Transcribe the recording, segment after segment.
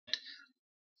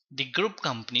The group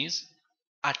companies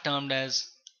are termed as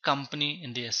company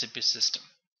in the SAP system.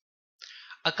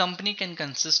 A company can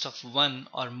consist of one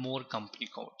or more company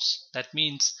codes. That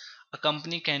means a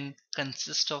company can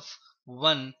consist of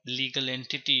one legal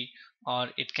entity, or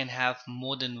it can have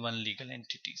more than one legal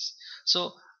entities.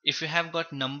 So if you have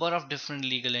got number of different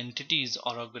legal entities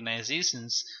or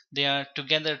organizations, they are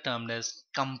together termed as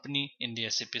company in the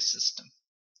SAP system.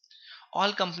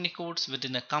 All company codes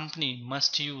within a company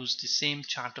must use the same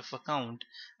chart of account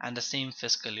and the same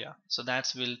fiscal year. So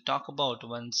that's we'll talk about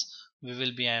once we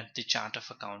will be at the chart of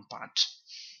account part.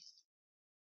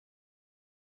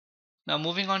 Now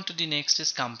moving on to the next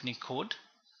is company code.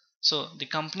 So the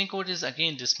company code is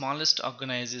again the smallest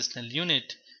organizational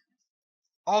unit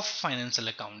of financial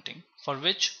accounting, for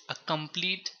which a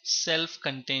complete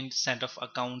self-contained set of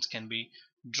accounts can be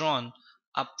drawn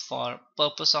up for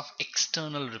purpose of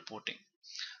external reporting.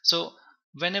 So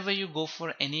whenever you go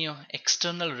for any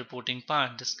external reporting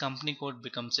part, this company code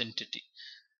becomes entity.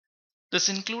 This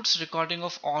includes recording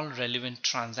of all relevant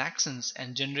transactions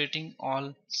and generating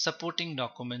all supporting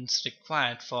documents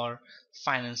required for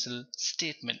financial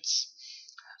statements.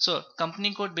 So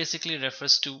company code basically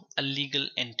refers to a legal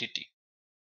entity,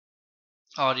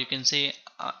 or you can say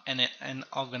an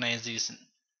organization.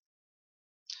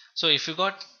 So if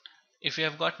you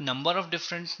have got number of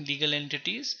different legal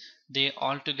entities, they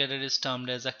all together is termed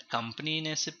as a company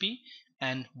in SAP,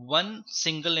 and one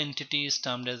single entity is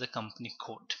termed as a company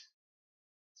code.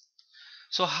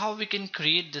 So how we can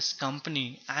create this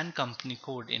company and company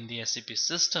code in the SAP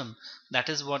system, that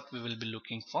is what we will be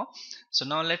looking for. So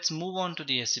now let's move on to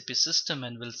the SAP system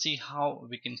and we'll see how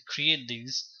we can create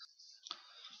these.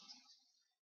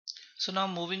 So now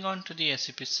moving on to the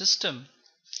SAP system,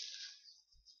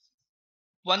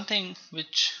 one thing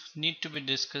which need to be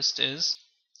discussed is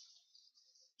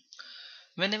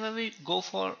whenever we go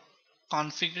for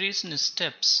configuration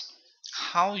steps,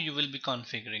 how you will be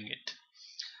configuring it.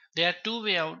 There are two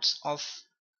wayouts of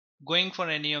going for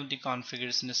any of the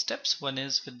configuration steps. One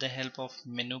is with the help of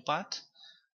menu path,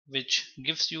 which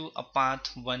gives you a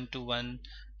path one to one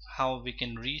how we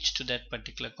can reach to that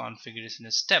particular configuration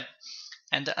step,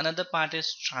 and the another part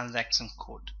is transaction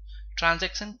code.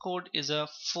 Transaction code is a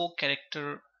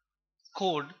 4-character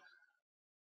code.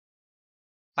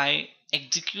 By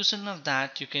execution of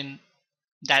that, you can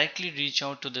directly reach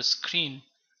out to the screen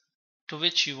to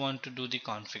which you want to do the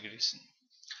configuration.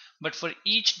 But for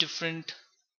each different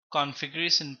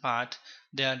configuration part,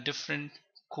 there are different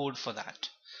code for that.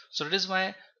 So that is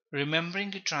why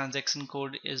remembering the transaction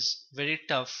code is very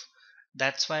tough.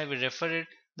 That's why we refer it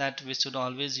that we should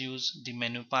always use the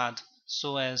menu path,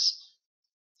 so as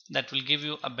that will give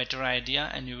you a better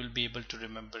idea and you will be able to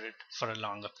remember it for a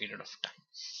longer period of time.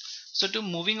 So to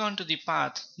moving on to the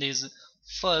path, there is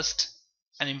first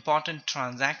an important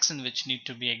transaction which need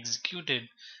to be executed,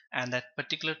 and that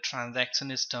particular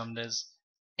transaction is termed as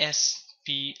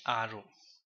SPRO.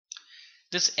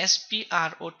 This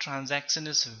SPRO transaction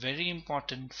is very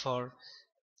important for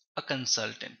a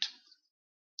consultant.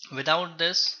 Without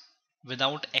this,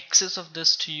 without access of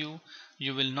this to you,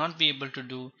 you will not be able to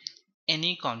do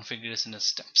any configuration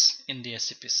steps in the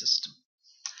SAP system.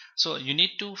 So you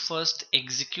need to first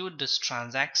execute this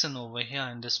transaction over here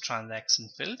in this transaction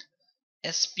field,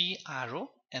 SPRO,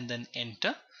 and then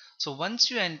enter. So once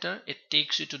you enter, it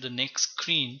takes you to the next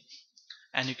screen,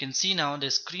 and you can see now the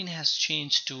screen has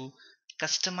changed to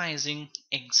customizing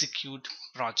execute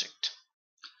project.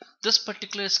 This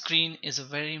particular screen is a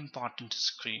very important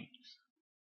screen.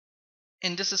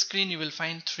 In this screen you will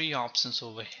find three options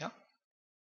over here.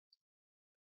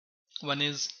 One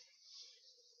is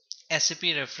SAP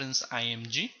reference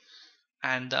IMG,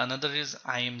 and the another is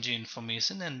IMG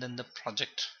information, and then the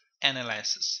project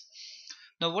analysis.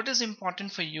 Now what is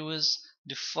important for you is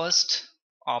the first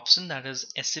option, that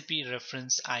is SAP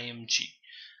reference IMG.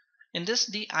 In this,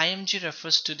 the IMG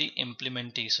refers to the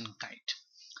implementation guide.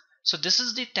 So this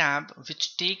is the tab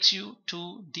which takes you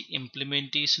to the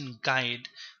implementation guide,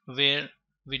 where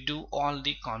we do all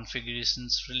the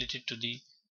configurations related to the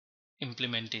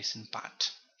implementation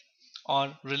part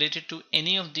or related to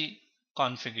any of the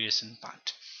configuration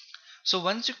part. So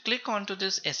once you click onto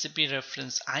this SAP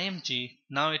reference IMG,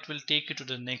 now it will take you to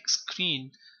the next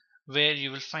screen where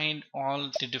you will find all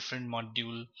the different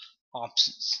module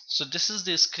options. So this is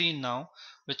the screen now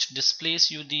which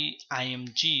displays you the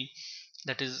IMG,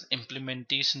 that is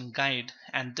implementation guide,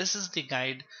 and this is the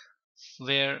guide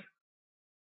where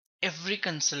every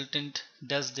consultant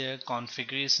does their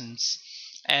configurations,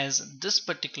 as this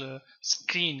particular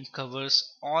screen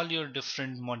covers all your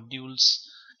different modules.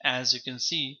 As you can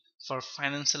see, for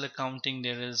financial accounting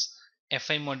there is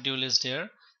FI module is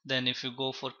there, Then if you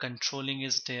go for controlling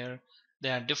is there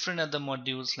are different other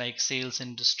modules like sales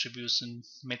and distribution,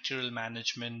 material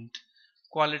management,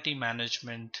 quality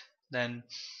management, then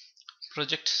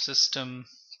project system,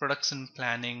 production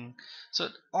planning. So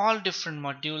all different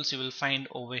modules you will find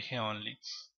over here only.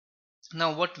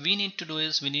 Now what we need to do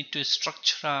is we need to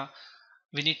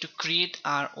create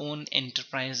our own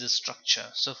enterprise structure.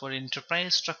 So for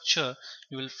enterprise structure,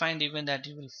 you will find even that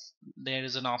there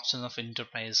is an option of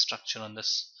enterprise structure on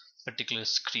this particular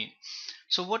screen.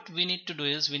 So what we need to do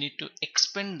is we need to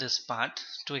expand this part.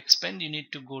 To expand, you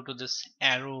need to go to this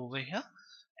arrow over here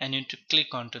and you need to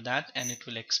click onto that and it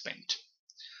will expand.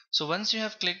 So once you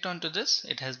have clicked onto this,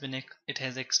 it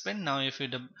has expanded. Now if you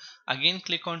again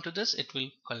click onto this, it will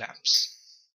collapse.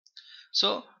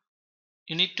 So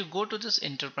you need to go to this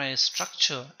enterprise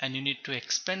structure and you need to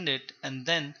expand it, and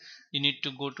then you need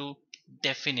to go to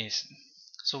definition.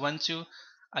 So once you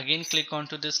again click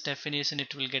onto this definition,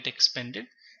 it will get expanded,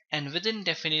 and within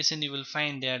definition you will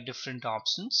find there are different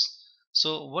options.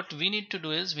 So what we need to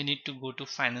do is we need to go to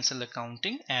financial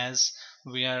accounting, as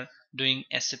we are doing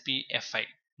SAP FI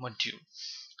module.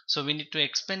 So we need to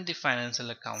expand the financial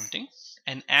accounting,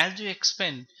 and as you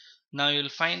expand, now you'll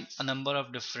find a number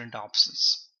of different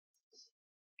options.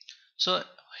 So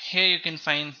here you can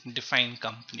find define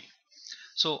company.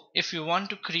 So if you want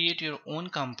to create your own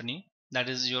company, that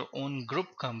is your own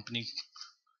group company,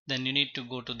 then you need to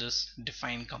go to this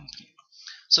define company.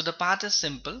 So the path is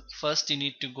simple. First you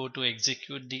need to go to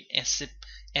execute the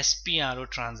SPRO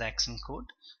transaction code,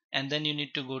 and then you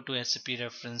need to go to SAP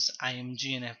reference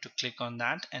IMG and have to click on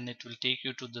that, and it will take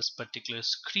you to this particular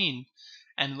screen.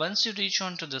 And once you reach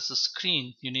onto this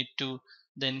screen, you need to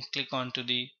then click onto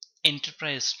the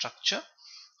enterprise structure,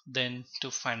 then to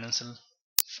financial,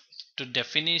 to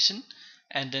definition,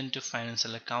 and then to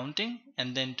financial accounting,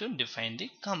 and then to define the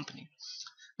company.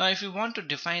 Now if you want to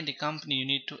define the company, you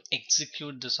need to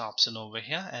execute this option over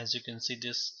here. As you can see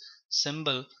this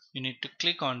symbol, you need to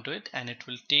click onto it and it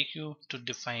will take you to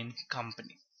define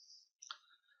company.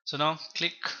 So now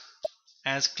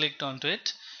clicked onto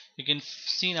it, you can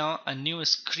see now a new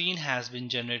screen has been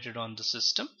generated on the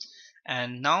system,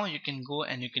 and now you can go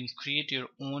and you can create your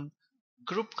own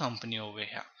group company over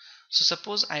here. So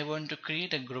suppose I want to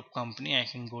create a group company, I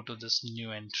can go to this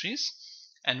new entries,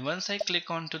 and once I click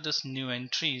onto this new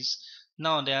entries,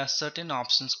 now there are certain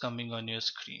options coming on your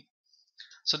screen.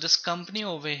 So this company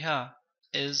over here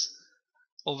is,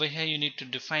 over here you need to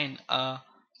define a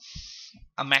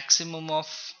maximum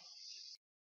of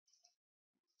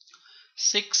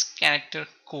 6 character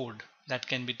code that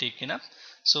can be taken up.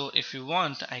 So if you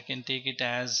want, I can take it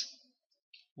as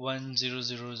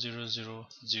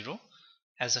 100000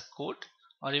 as a code,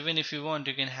 or even if you want,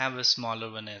 you can have a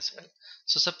smaller one as well.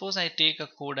 So suppose I take a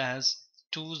code as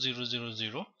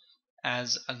 2000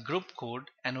 as a group code,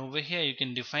 and over here you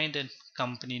can define the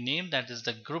company name, that is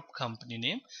the group company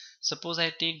name. Suppose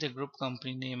I take the group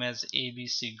company name as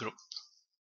ABC Group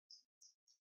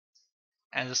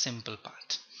as a simple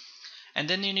part, and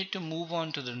then you need to move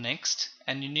on to the next,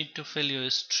 and you need to fill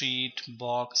your street,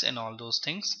 box, and all those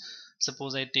things.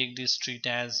 Suppose I take the street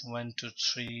as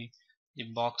 123, the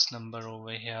box number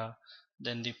over here,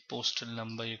 then the postal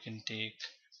number you can take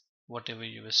whatever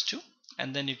you wish to,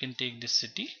 and then you can take the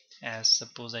city as,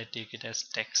 suppose I take it as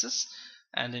Texas,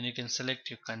 and then you can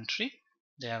select your country.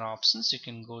 There are options, you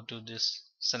can go to this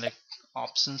select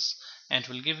options and it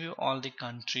will give you all the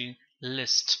country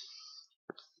list.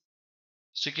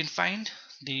 So you can find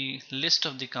the list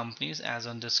of the companies as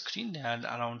on the screen. There are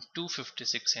around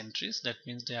 256 entries. That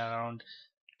means there are around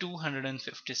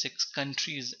 256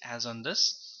 countries as on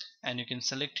this, and you can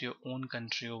select your own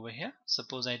country over here.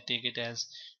 Suppose I take it as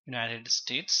United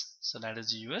States, so that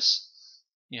is US.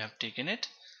 You have taken it,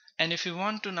 and if you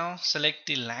want to now select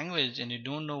the language and you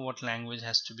don't know what language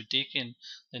has to be taken,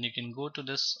 then you can go to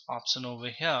this option over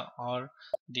here, or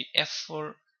the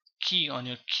F4 key on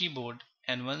your keyboard,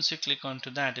 and once you click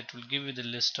onto that, it will give you the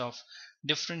list of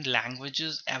different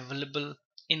languages available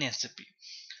in SAP.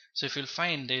 So if you'll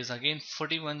find, there is again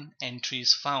 41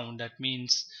 entries found. That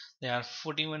means there are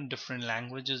 41 different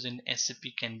languages in SAP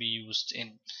can be used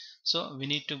in. So we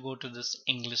need to go to this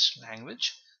English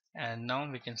language, and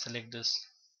now we can select this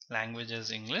language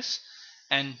as English,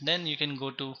 and then you can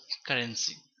go to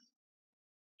currency.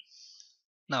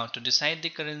 Now to decide the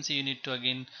currency, you need to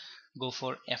again go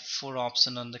for F4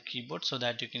 option on the keyboard so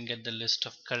that you can get the list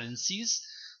of currencies.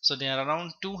 So there are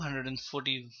around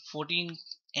 214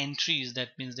 entries. That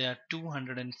means there are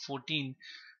 214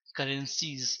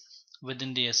 currencies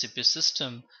within the SAP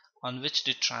system on which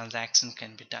the transaction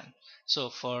can be done. So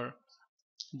for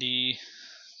the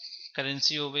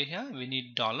currency over here, we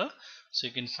need dollar. So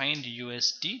you can find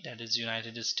USD, that is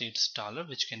United States dollar,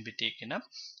 which can be taken up.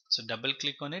 So double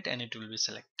click on it and it will be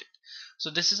selected. So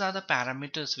this is are the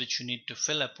parameters which you need to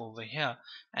fill up over here.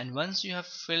 And once you have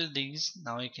filled these,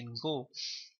 now you can go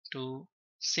to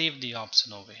save the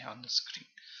option over here on the screen.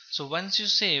 So once you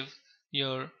save,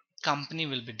 your company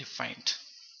will be defined.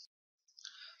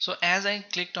 So as I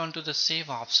clicked onto the save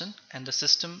option and the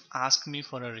system asked me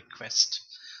for a request.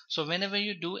 So whenever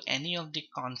you do any of the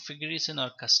configuration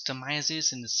or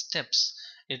customization steps,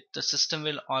 the system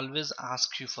will always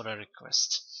ask you for a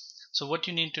request. So what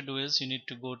you need to do is you need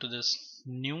to go to this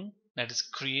new, that is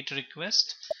create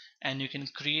request, and you can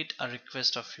create a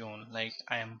request of your own. Like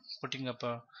I am putting up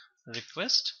a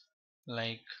request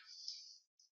like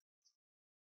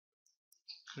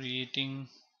creating,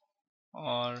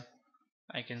 or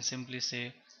I can simply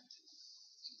say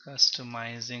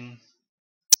customizing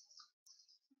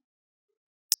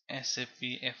SAP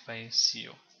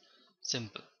FICO.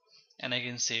 Simple. And I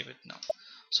can save it now.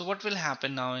 So what will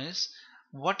happen now is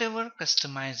whatever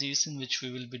customization which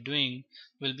we will be doing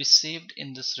will be saved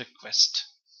in this request.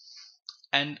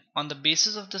 And on the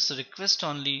basis of this request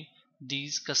only,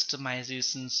 these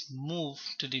customizations move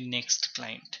to the next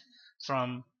client,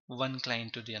 from one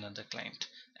client to the another client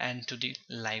and to the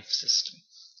live system.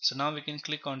 So now we can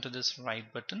click onto this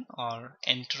right button or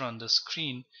enter on the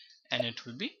screen and it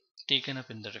will be taken up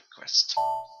in the request.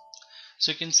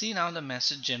 So you can see now the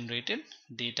message generated,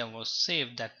 data was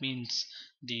saved. That means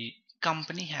the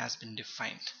company has been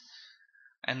defined.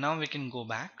 And now we can go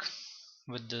back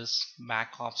with this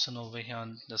back option over here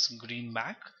on this green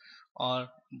back, or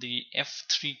the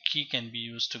F3 key can be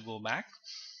used to go back.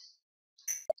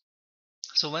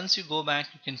 So once you go back,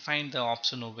 you can find the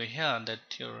option over here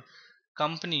that your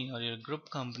company or your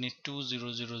group company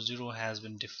 2000 has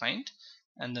been defined,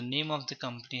 and the name of the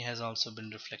company has also been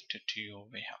reflected to you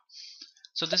over here.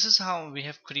 So this is how we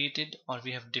have created or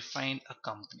we have defined a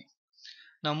company.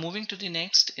 Now moving to the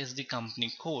next is the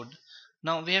company code.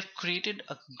 Now we have created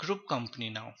a group company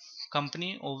now.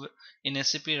 Company over in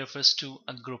SAP refers to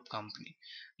a group company.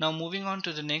 Now moving on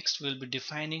to the next, we'll be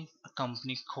defining a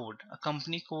company code. A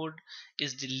company code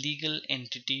is the legal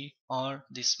entity or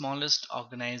the smallest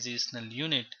organizational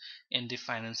unit in the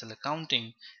financial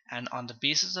accounting, and on the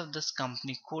basis of this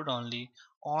company code only,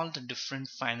 all the different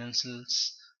financial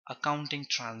accounting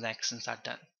transactions are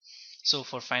done. So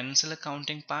for financial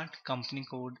accounting part, company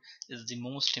code is the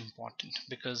most important,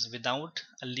 because without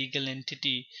a legal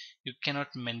entity, you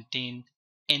cannot maintain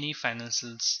any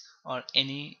financials or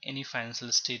any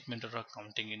financial statement or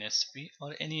accounting in SAP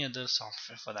or any other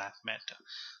software for that matter.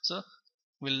 So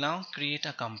we'll now create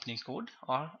a company code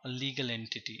or a legal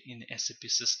entity in SAP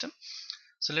system.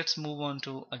 So let's move on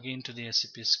to again to the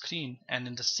SAP screen, and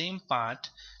in the same part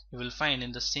you will find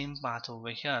in the same path over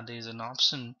here there is an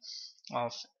option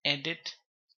of edit,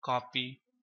 copy,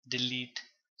 delete,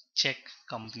 check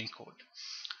company code.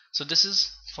 So this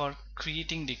is for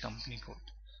creating the company code.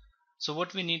 So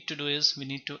what we need to do is we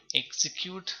need to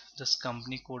execute this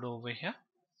company code over here.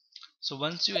 So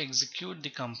once you execute the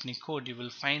company code, you will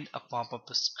find a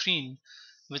pop-up screen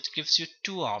which gives you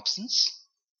two options.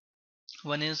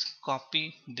 One is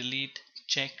copy, delete,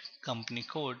 check company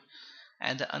code,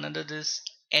 and the another is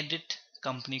edit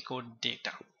company code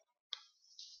data.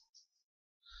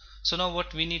 So now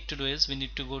what we need to do is we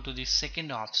need to go to the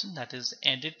second option, that is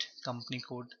edit company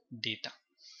code data.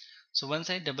 So once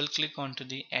I double click onto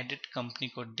the edit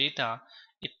company code data,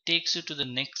 it takes you to the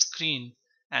next screen,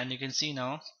 and you can see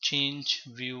now change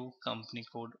view company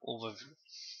code overview.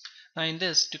 Now in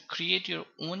this, to create your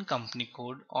own company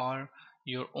code or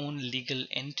your own legal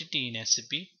entity in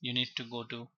SAP, you need to go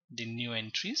to the new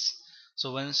entries.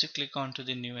 So once you click onto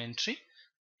the new entry,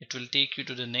 it will take you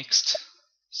to the next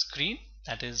screen,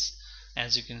 that is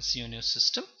as you can see on your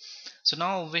system. So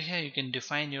now over here you can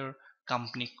define your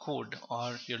company code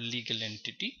or your legal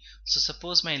entity. So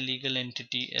suppose my legal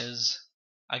entity is,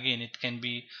 again it can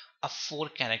be a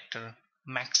 4-character,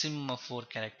 maximum of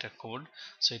 4-character code.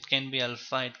 So it can be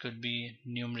alpha, it could be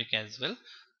numeric as well.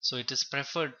 So it is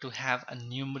preferred to have a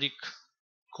numeric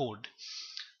code.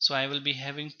 So I will be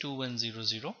having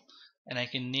 2100, and I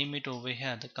can name it over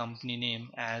here the company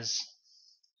name as,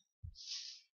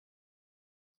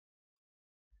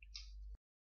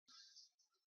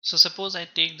 so suppose I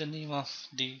take the name of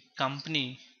the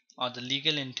company or the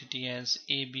legal entity as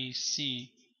ABC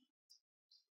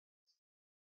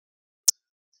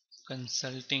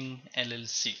Consulting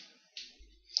LLC,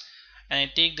 and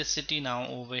I take the city now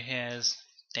over here as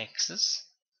Texas,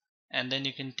 and then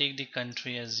you can take the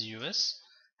country as US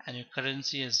and your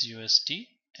currency as USD,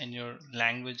 and your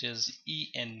language is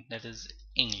EN, that is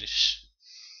English.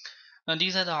 Now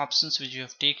these are the options which you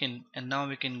have taken, and now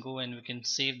we can go and we can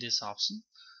save this option.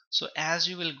 So as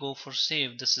you will go for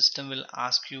save, the system will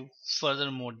ask you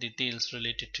further more details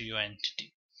related to your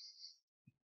entity.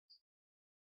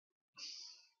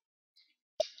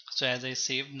 So as I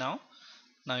saved now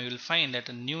you will find that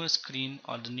a new screen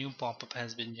or the new pop-up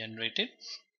has been generated.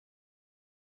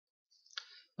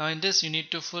 Now in this you need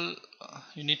to fill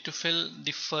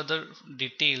the further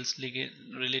details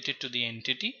related to the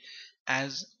entity,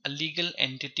 as a legal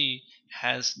entity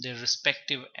has their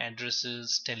respective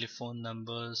addresses, telephone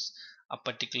numbers, a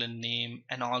particular name,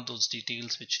 and all those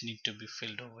details which need to be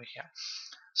filled over here.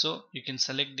 So you can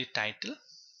select the title.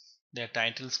 Their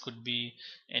titles could be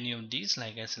any of these,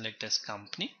 like I select as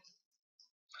company.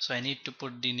 So I need to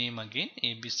put the name again,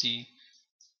 ABC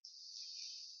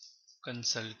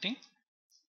Consulting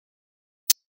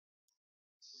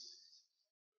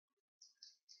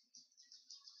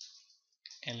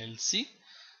LLC.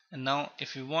 And now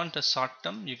if you want a short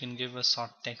term, you can give a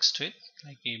short text to it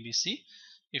like ABC.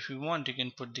 If you want, you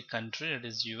can put the country, that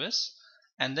is US,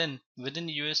 and then within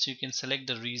US you can select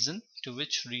the region, to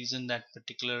which region that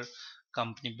particular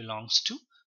company belongs to.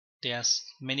 There's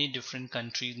many different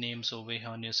country names over here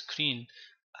on your screen: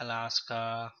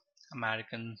 Alaska,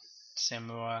 American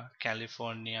Samoa,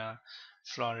 California,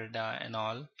 Florida and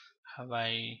all,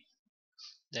 Hawaii,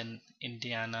 then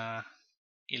Indiana,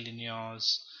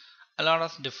 Illinois, a lot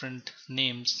of different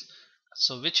names.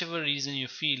 So whichever reason you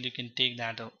feel, you can take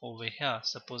that over here.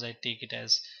 Suppose I take it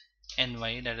as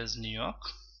NY, that is New York.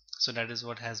 So that is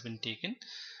what has been taken.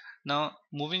 Now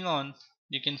moving on,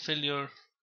 you can fill your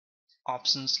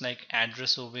options like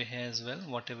address over here as well,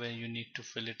 whatever you need to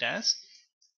fill it as.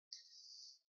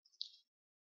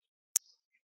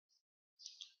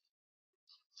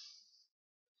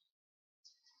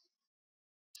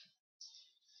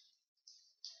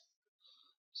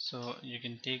 So you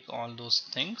can take all those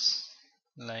things,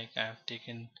 like I have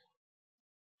taken.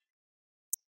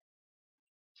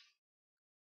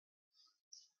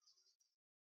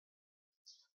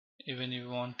 Even if you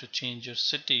want to change your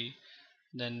city,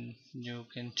 then you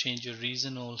can change your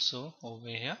region also over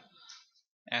here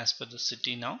as per the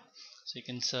city now. So you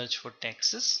can search for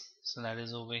Texas, so that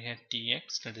is over here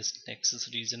TX, that is Texas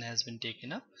region has been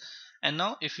taken up. And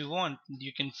now if you want,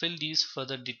 you can fill these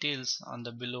further details on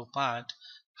the below part.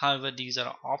 However, these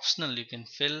are optional, you can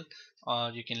fill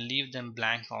or you can leave them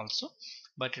blank also,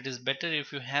 but it is better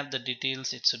if you have the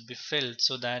details, it should be filled,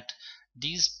 so that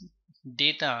these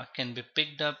data can be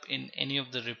picked up in any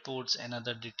of the reports and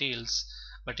other details.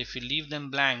 But if you leave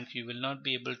them blank, you will not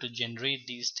be able to generate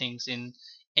these things in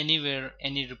anywhere,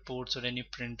 any reports or any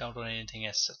printout or anything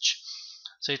as such.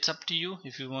 So it's up to you.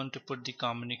 If you want to put the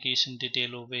communication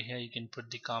detail over here, you can put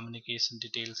the communication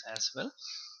details as well.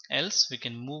 Else we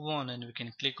can move on and we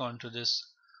can click onto this,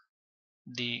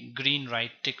 the green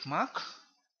right tick mark,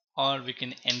 or we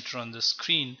can enter on the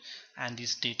screen and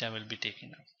this data will be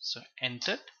taken up. So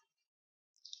entered.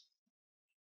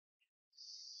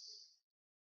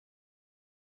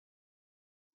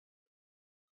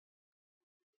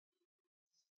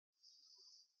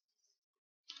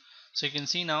 So you can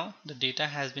see now the data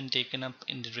has been taken up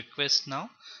in the request now.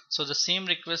 So the same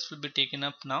request will be taken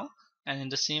up now, and in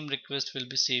the same request we'll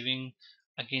be saving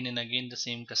again and again the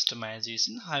same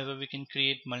customization. However, we can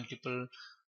create multiple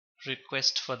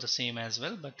requests for the same as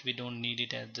well, but we don't need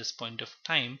it at this point of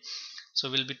time. So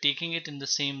we'll be taking it in the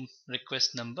same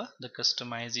request number, the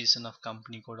customization of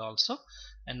company code also.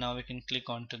 And now we can click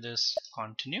onto this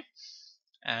continue,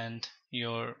 and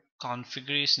your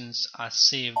configurations are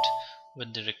saved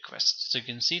with the request. So you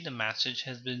can see the message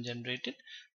has been generated,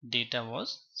 data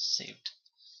was saved.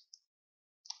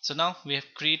 So now we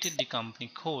have created the company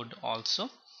code also,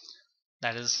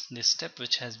 that is the step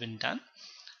which has been done.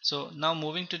 So now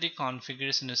moving to the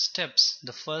configuration steps,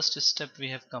 the first step we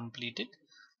have completed.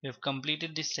 We have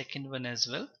completed the second one as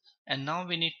well, and now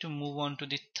we need to move on to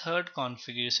the third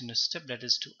configuration step, that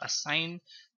is to assign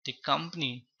the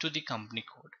company to the company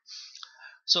code.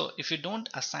 So if you don't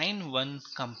assign one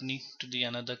company to the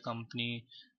another company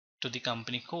to the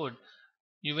company code,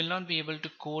 you will not be able to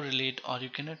correlate, or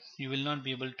you will not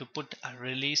be able to put a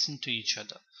relation to each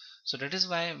other. So that is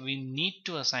why we need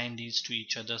to assign these to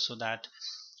each other, so that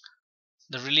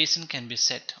the relation can be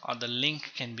set or the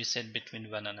link can be set between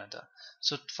one another.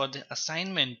 So for the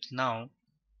assignment now,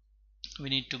 we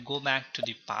need to go back to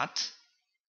the path.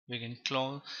 We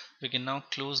can now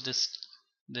close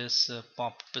this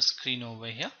pop-up screen over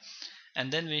here,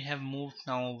 and then we have moved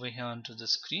now over here onto the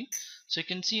screen. So you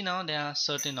can see now there are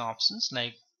certain options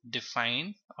like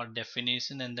define or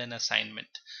definition and then assignment.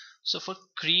 So for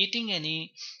creating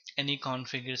any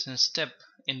configuration step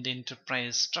in the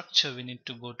enterprise structure, we need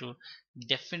to go to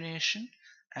definition,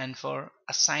 and for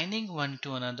assigning one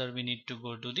to another, we need to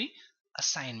go to the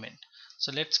assignment.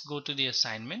 So let's go to the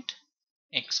assignment,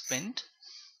 expend,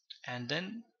 and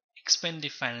then expend the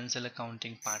financial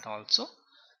accounting part also.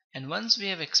 And once we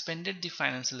have expended the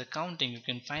financial accounting, you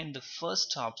can find the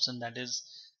first option, that is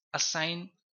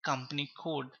assign company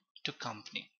code to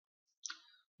company.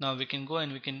 Now we can go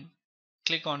and we can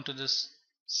click onto this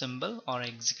symbol or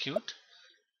execute,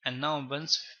 and now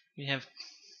once we have,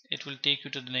 it will take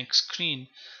you to the next screen.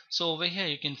 So over here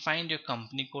you can find your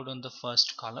company code on the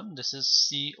first column. This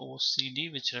is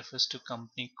COCD, which refers to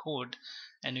company code,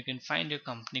 and you can find your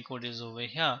company code is over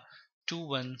here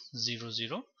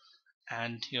 2100,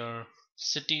 and your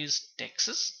city is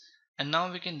Texas. And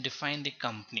now we can define the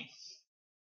company.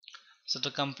 So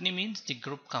the company means the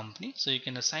group company, so you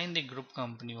can assign the group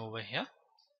company over here.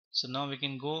 So now we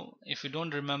can go, if you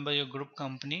don't remember your group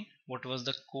company, what was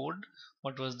the code,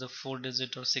 what was the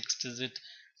 4-digit or 6-digit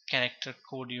character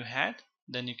code you had,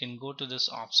 then you can go to this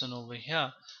option over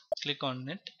here, click on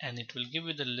it, and it will give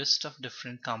you the list of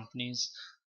different companies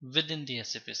within the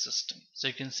SAP system. So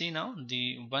you can see now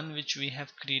the one which we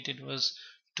have created was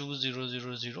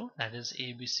 2000, that is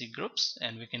ABC groups,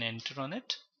 and we can enter on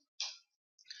it.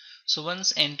 So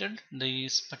once entered,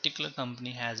 this particular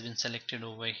company has been selected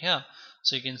over here.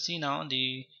 So you can see now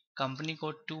the company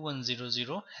code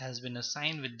 2100 has been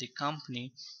assigned with the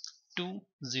company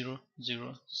 2000,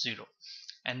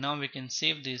 and now we can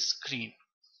save this screen.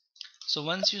 So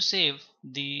once you save,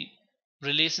 the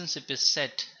relationship is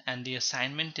set and the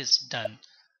assignment is done.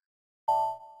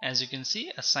 As you can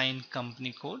see, assign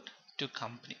company code to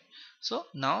company. So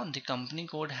now the company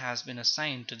code has been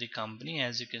assigned to the company.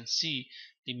 As you can see,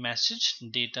 the message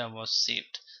data was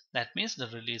saved. That means the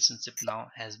relationship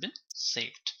now has been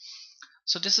saved.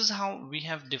 So this is how we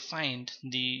have defined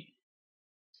the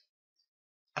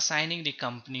assigning the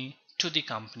company to the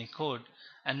company code.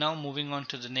 And now moving on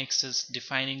to the next is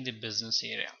defining the business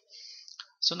area.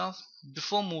 So now,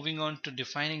 before moving on to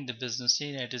defining the business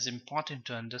area, it is important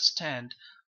to understand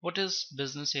what is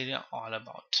business area all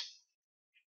about.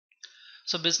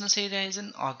 So business area is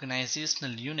an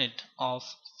organizational unit of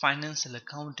financial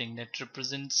accounting that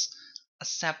represents a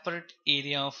separate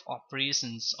area of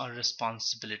operations or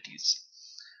responsibilities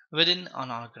within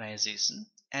an organization,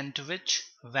 and to which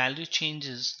value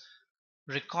changes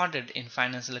recorded in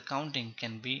financial accounting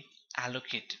can be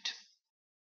allocated.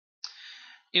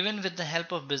 Even with the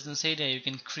help of business area, you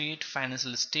can create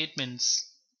financial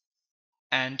statements,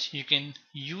 and you can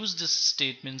use these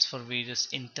statements for various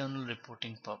internal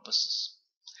reporting purposes.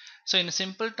 So in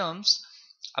simple terms,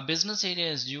 a business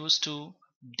area is used to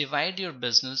divide your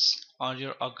business or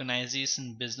your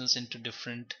organization business into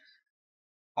different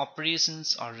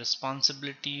operations or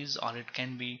responsibilities, or it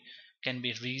can be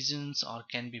regions, or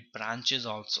can be branches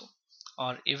also.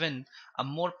 Or even a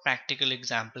more practical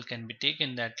example can be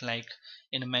taken, that like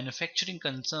in a manufacturing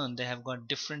concern, they have got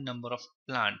different number of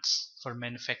plants for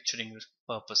manufacturing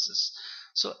purposes.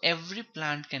 So every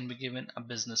plant can be given a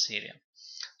business area.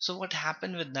 So what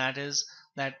happened with that is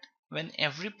that when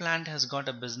every plant has got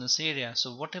a business area,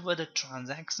 so whatever the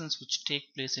transactions which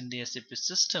take place in the SAP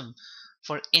system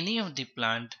for any of the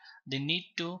plant, they need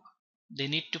to they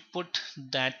need to put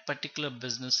that particular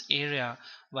business area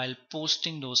while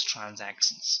posting those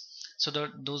transactions. So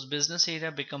those business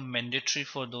area become mandatory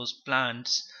for those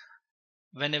plants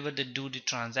whenever they do the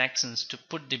transactions to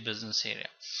put the business area.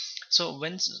 So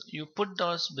once you put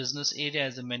those business area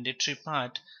as a mandatory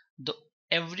part, the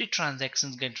every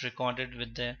transactions get recorded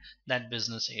with that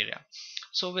business area.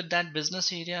 So with that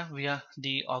business area,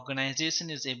 the organization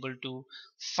is able to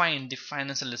find the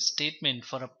financial statement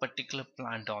for a particular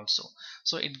plant also.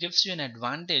 So it gives you an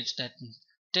advantage that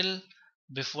till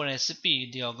before SAP,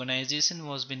 the organization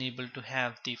was been able to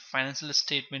have the financial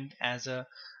statement as a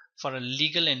for a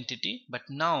legal entity, but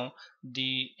now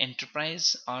the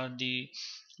enterprise or the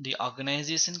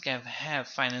organization can have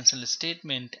financial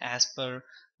statement as per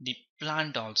the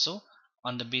plant also,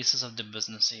 on the basis of the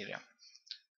business area.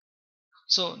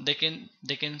 So they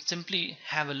can simply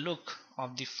have a look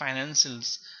of the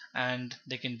financials, and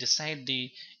they can decide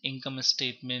the income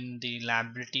statement, the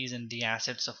liabilities and the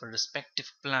assets of a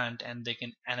respective plant, and they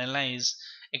can analyze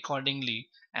accordingly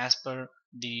as per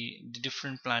the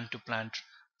different plant to plant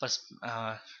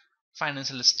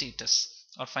financial status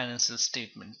or financial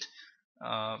statement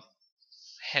uh,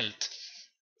 health.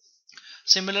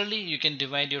 Similarly, you can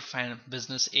divide your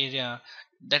business area.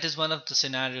 That is one of the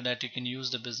scenario that you can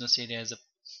use the business area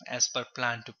as per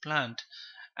plant to plant,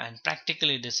 and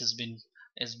practically this has been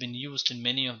has been used in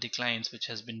many of the clients which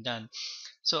has been done.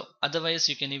 So otherwise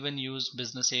you can even use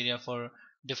business area for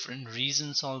different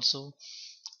reasons also.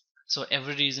 So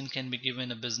every reason can be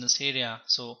given a business area.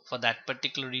 So for that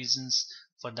particular reasons,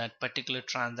 for that particular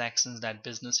transactions, that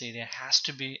business area has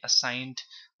to be assigned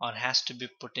or has to be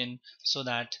put in, so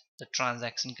that the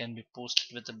transaction can be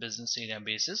posted with the business area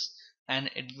basis,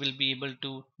 and it will be able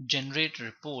to generate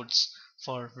reports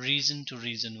for reason to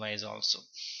reason wise also.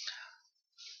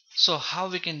 So how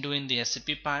we can do in the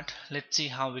SAP part, let's see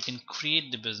how we can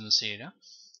create the business area.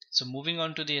 So moving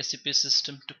on to the SAP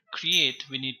system, to create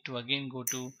we need to again go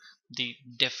to the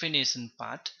definition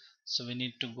part. So we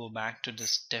need to go back to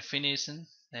this definition,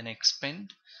 then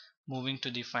expand, moving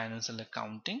to the financial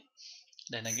accounting,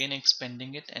 then again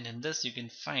expanding it, and in this you can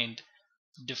find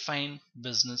define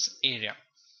business area.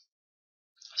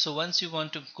 So once you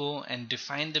want to go and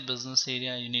define the business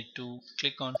area, you need to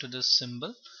click onto this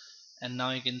symbol, and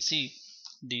now you can see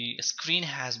the screen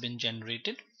has been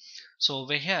generated. So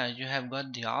over here you have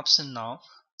got the option now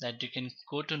that you can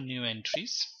go to new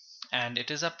entries, and it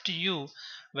is up to you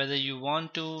whether you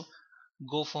want to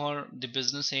go for the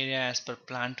business area as per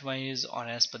plant wise, or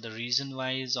as per the region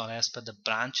wise, or as per the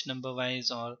branch number wise,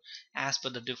 or as per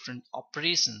the different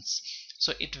operations.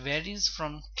 So it varies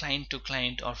from client to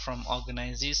client or from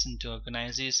organization to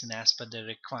organization as per the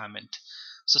requirement.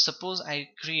 So suppose I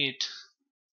create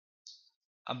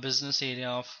a business area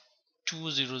of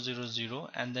 2000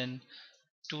 and then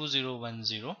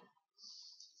 2010.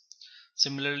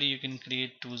 Similarly you can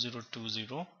create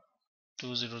 2020,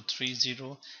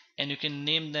 2030, and you can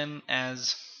name them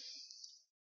as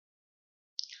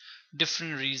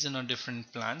different region or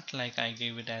different plant. Like I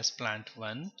gave it as plant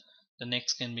 1, the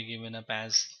next can be given up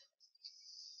as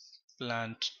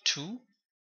plant 2.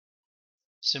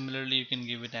 Similarly you can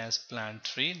give it as plant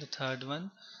 3, the third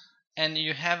one, and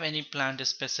you have any plant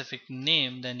specific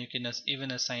name, then you can even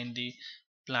assign the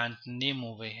plant name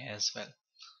over here as well.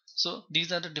 So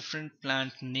these are the different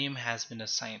plant name has been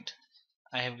assigned.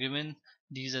 I have given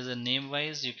these as a name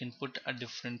wise. You can put a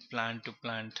different plant to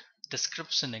plant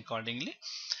description accordingly,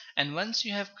 and once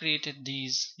you have created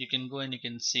these, you can go and you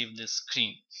can save this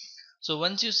screen. So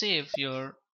once you save,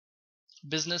 your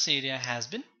business area has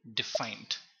been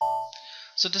defined.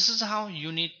 So this is how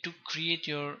you need to create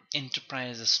your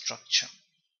enterprise structure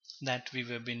that we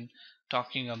have been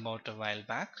talking about a while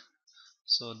back.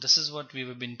 So this is what we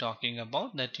have been talking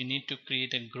about, that you need to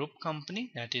create a group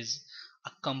company, that is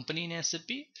a company in SAP.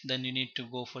 Then you need to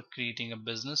go for creating a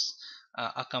business,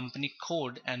 a company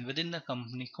code, and within the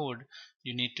company code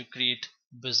you need to create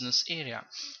business area.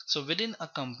 So within a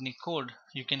company code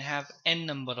you can have n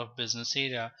number of business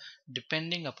area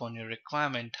depending upon your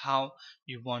requirement, how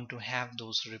you want to have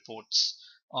those reports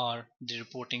or the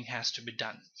reporting has to be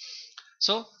done.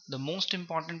 So the most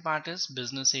important part is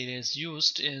business areas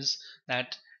used is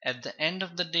that at the end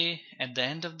of the day, at the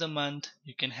end of the month,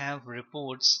 you can have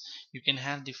reports, you can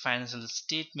have the financial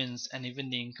statements and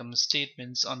even the income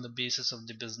statements on the basis of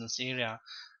the business area,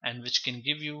 and which can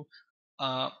give you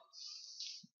uh,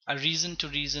 a reason to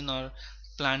reason or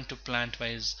plant to plant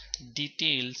wise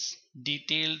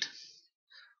detailed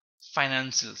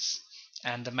financials,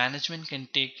 and the management can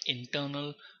take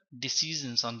internal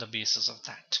decisions on the basis of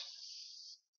that.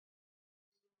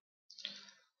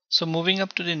 So moving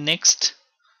up to the next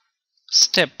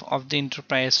step of the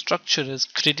enterprise structure is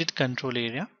credit control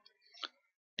area.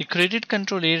 The credit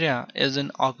control area is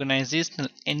an organizational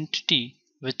entity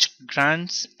which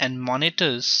grants and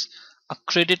monitors a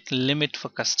credit limit for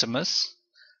customers.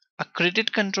 A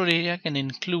credit control area can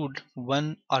include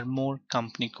one or more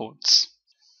company codes.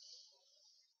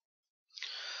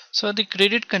 So the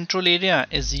credit control area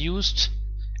is used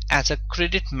as a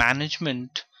credit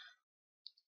management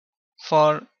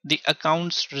for the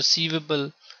accounts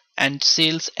receivable and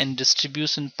sales and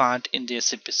distribution part in the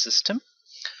SAP system,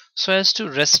 so as to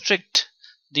restrict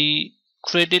the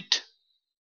credit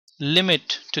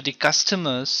limit to the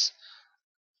customers,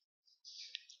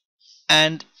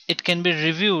 and it can be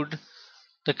reviewed.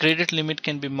 The credit limit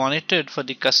can be monitored for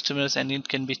the customers, and it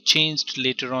can be changed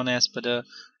later on as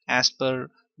per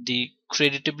the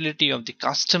creditability of the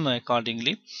customer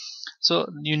accordingly.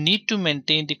 So you need to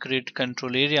maintain the credit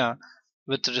control area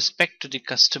with respect to the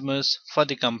customers for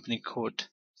the company code.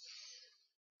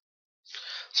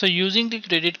 So using the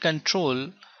credit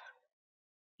control,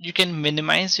 you can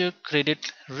minimize your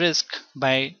credit risk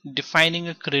by defining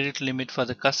a credit limit for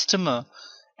the customer,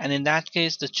 and in that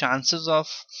case the chances of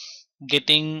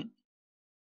getting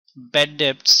bad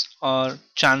debts or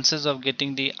chances of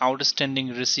getting the outstanding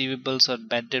receivables or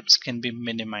bad debts can be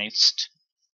minimized.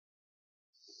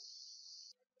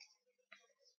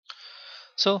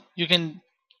 So you can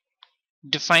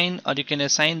define or you can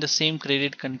assign the same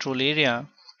credit control area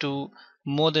to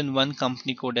more than one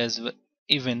company code as well,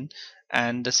 even,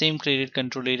 and the same credit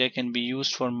control area can be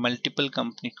used for multiple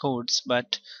company codes,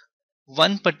 but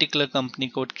one particular company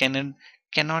code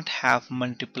cannot have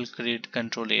multiple credit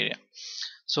control area.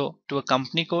 So to a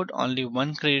company code only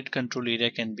one credit control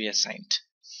area can be assigned.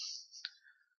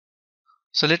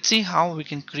 So let's see how we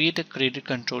can create a credit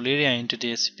control area into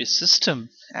the SAP system.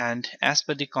 And as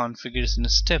per the configuration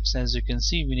steps, as you can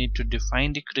see, we need to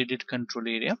define the credit control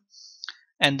area,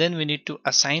 and then we need to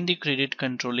assign the credit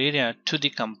control area to the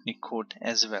company code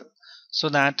as well, so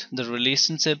that the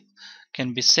relationship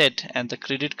can be set and the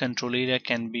credit control area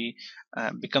can be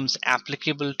becomes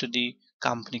applicable to the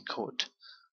company code.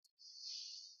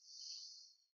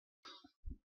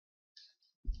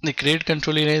 The credit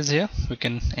control area is here. We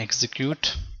can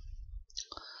execute.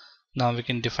 Now we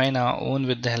can define our own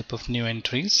with the help of new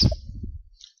entries.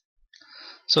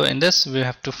 So in this we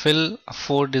have to fill a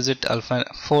 4-digit alpha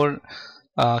 4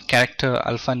 character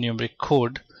alphanumeric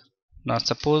code. Now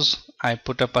suppose I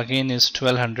put up again is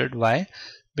 1200. Why?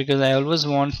 Because I always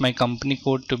want my company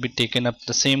code to be taken up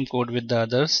the same code with the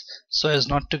others, so as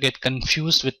not to get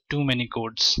confused with too many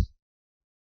codes.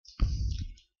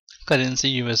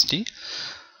 Currency USD.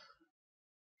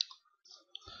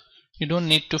 You don't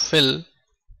need to fill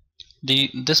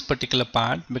this particular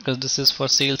part because this is for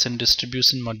sales and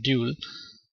distribution module.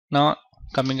 Now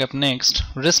coming up next,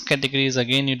 risk categories,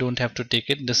 again you don't have to take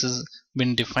it. This has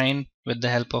been defined with the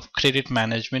help of credit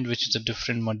management, which is a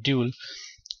different module.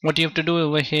 What you have to do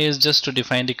over here is just to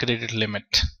define the credit limit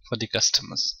for the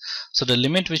customers. So the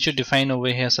limit which you define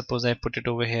over here, suppose I put it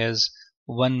over here as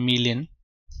 1 million.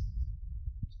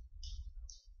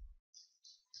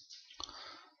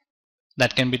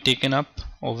 That can be taken up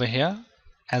over here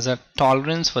as a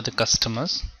tolerance for the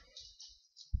customers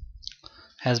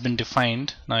has been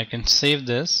defined. Now I can save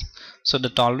this. So the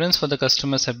tolerance for the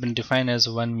customers have been defined as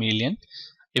 1 million.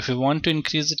 If you want to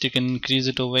increase it, you can increase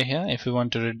it over here. If you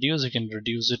want to reduce, you can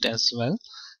reduce it as well.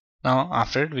 Now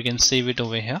after it, we can save it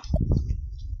over here.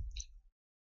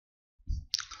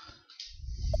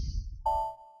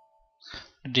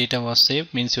 Data was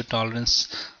saved, means your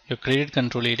tolerance, your credit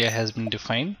control area has been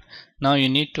defined. Now you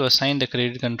need to assign the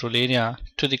credit control area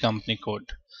to the company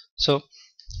code. So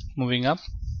moving up,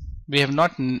 we have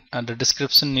not the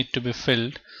description need to be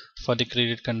filled for the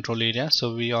credit control area,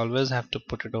 so we always have to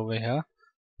put it over here.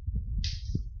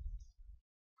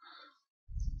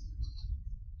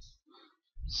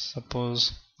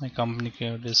 Suppose my company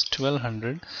code is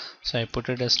 1200, so I put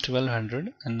it as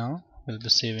 1200, and now we'll be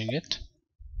saving it.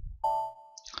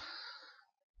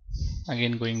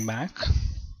 Again going back,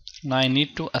 now I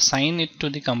need to assign it to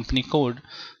the company code,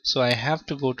 so I have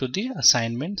to go to the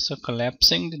assignment. So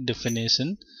collapsing the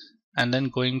definition and then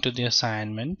going to the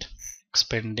assignment,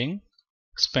 expanding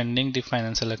the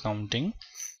financial accounting,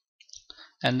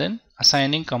 and then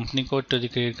assigning company code to the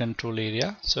credit control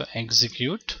area. So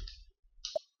execute,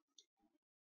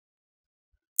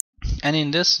 and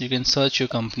in this you can search your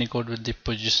company code with the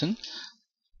position.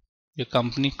 Your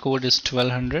company code is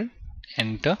 1200,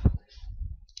 enter.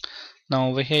 Now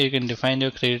over here you can define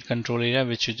your credit control area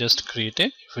which you just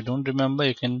created. If you don't remember,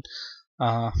 you can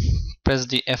press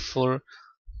the F4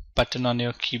 button on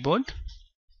your keyboard,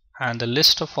 and the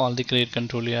list of all the credit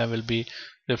control area will be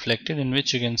reflected, in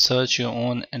which you can search your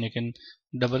own, and you can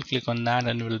double click on that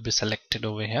and it will be selected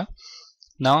over here.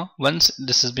 Now once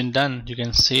this has been done, you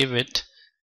can save it,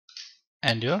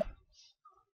 and your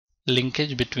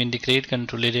linkage between the credit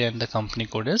control area and the company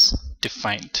code is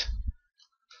defined.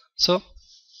 So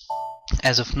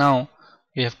as of now,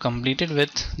 we have completed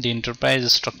with the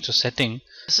enterprise structure setting.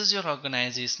 This is your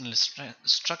organizational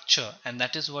structure, and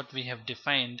that is what we have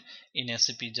defined in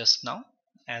SAP just now,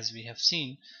 as we have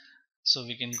seen. So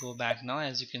we can go back now.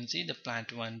 As you can see, the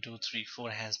plant 1, 2, 3,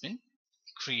 4 has been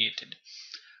created.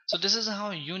 So this is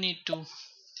how you need to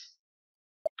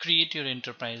create your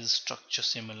enterprise structure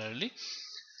similarly,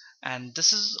 and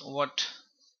this is what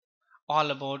all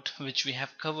about which we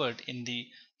have covered in the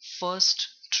first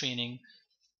training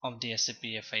of the SAP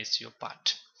FICO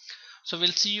part. So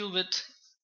we'll see you with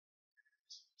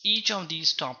each of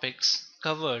these topics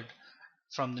covered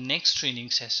from the next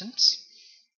training sessions.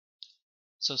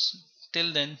 So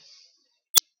till then,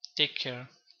 take care.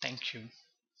 Thank you.